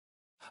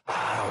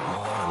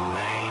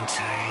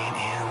maintain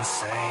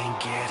insane.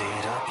 Get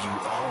it up, you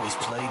always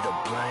play the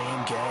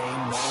blame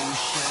game. No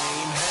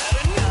shame, had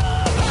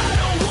enough. I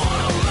don't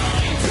wanna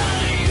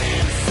maintain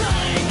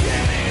insane.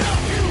 Get it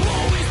up, you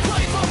always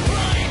play the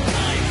blame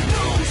game.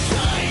 No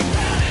shame,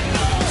 had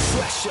enough.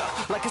 Pressure,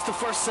 like it's the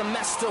first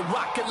semester.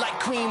 Rocket like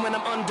cream when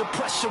I'm under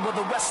pressure with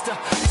the rest of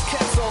these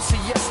cats all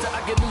siesta.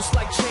 I get loose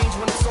like change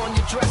when it's on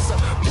your dresser.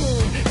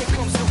 Boom, here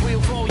comes the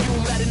real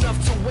volume. Loud enough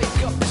to wake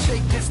up and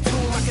shake this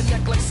tune. Like a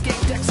neck like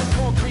skate decks and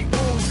concrete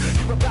rooms.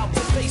 You're about to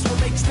face what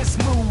makes this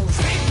move.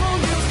 People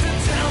used to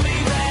tell me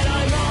that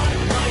I'm on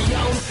my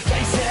own.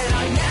 They said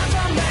I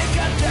never make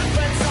a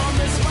difference on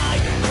this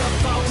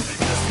microphone.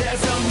 Cause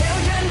there's a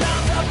million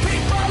other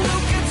people who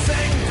can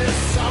sing this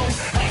song.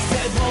 I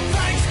said, well,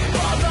 thanks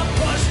for the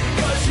push,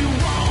 cause you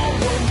all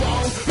were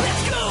wrong.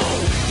 Let's go!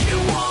 You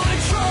wanna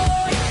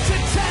try to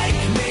take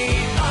me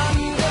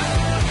under?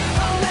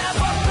 I'll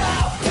never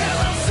bow till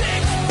I'm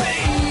 6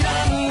 feet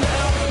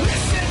under.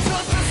 Listen to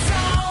the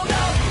sound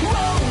of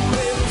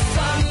rolling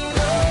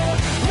thunder.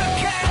 You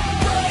can't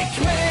break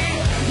me,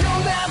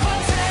 you'll never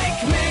take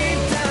me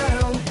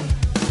down.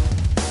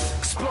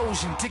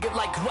 Explosion, dig it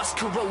like rust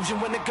corrosion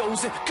when it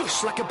goes in.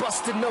 Gush like a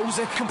busted nose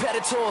in.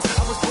 Competitors,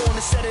 I was born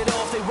to set it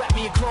off. They wrapped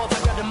me in cloth, I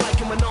grabbed a mic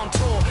and went on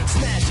tour.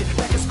 Smash it,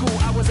 back in school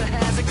I was a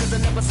hazard. Cause I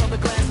never saw the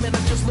glass, man, I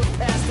just looked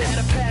past it. Had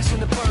a passion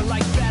to burn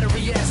like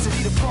battery acid.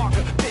 Eat a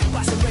Parker, bit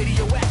by some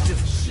radioactive.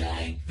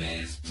 Shake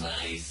this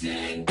place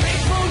in.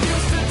 People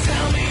used to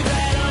tell me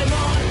that I'm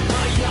on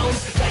my own.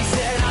 They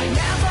said I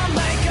never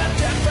make a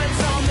difference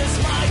on this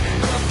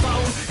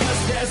microphone. Cause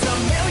there's a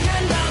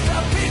million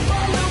other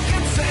people who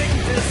can sing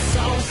this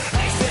song.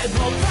 I said,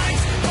 well,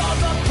 thanks for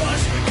the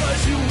push,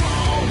 cause you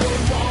all were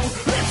wrong.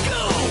 Let's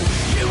go!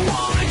 You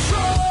wanna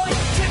try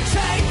to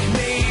take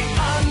me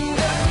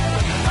under?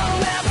 I'll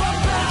never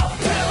bow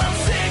till I'm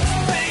 6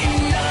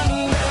 feet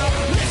under.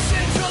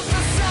 Listen to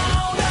the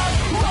sound of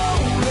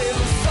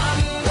rolling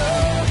thunder.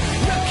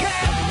 You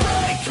can't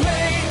break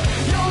me,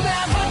 you'll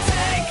never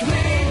take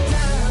me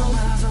down.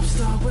 Rise up,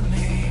 start with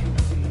me.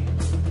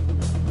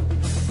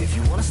 If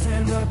you wanna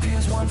stand up,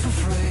 here's one for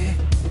free.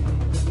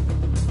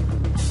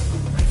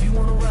 If you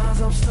wanna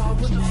rise up, start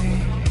with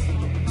me.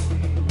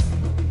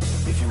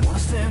 If you wanna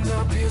stand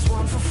up, here's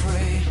one for free.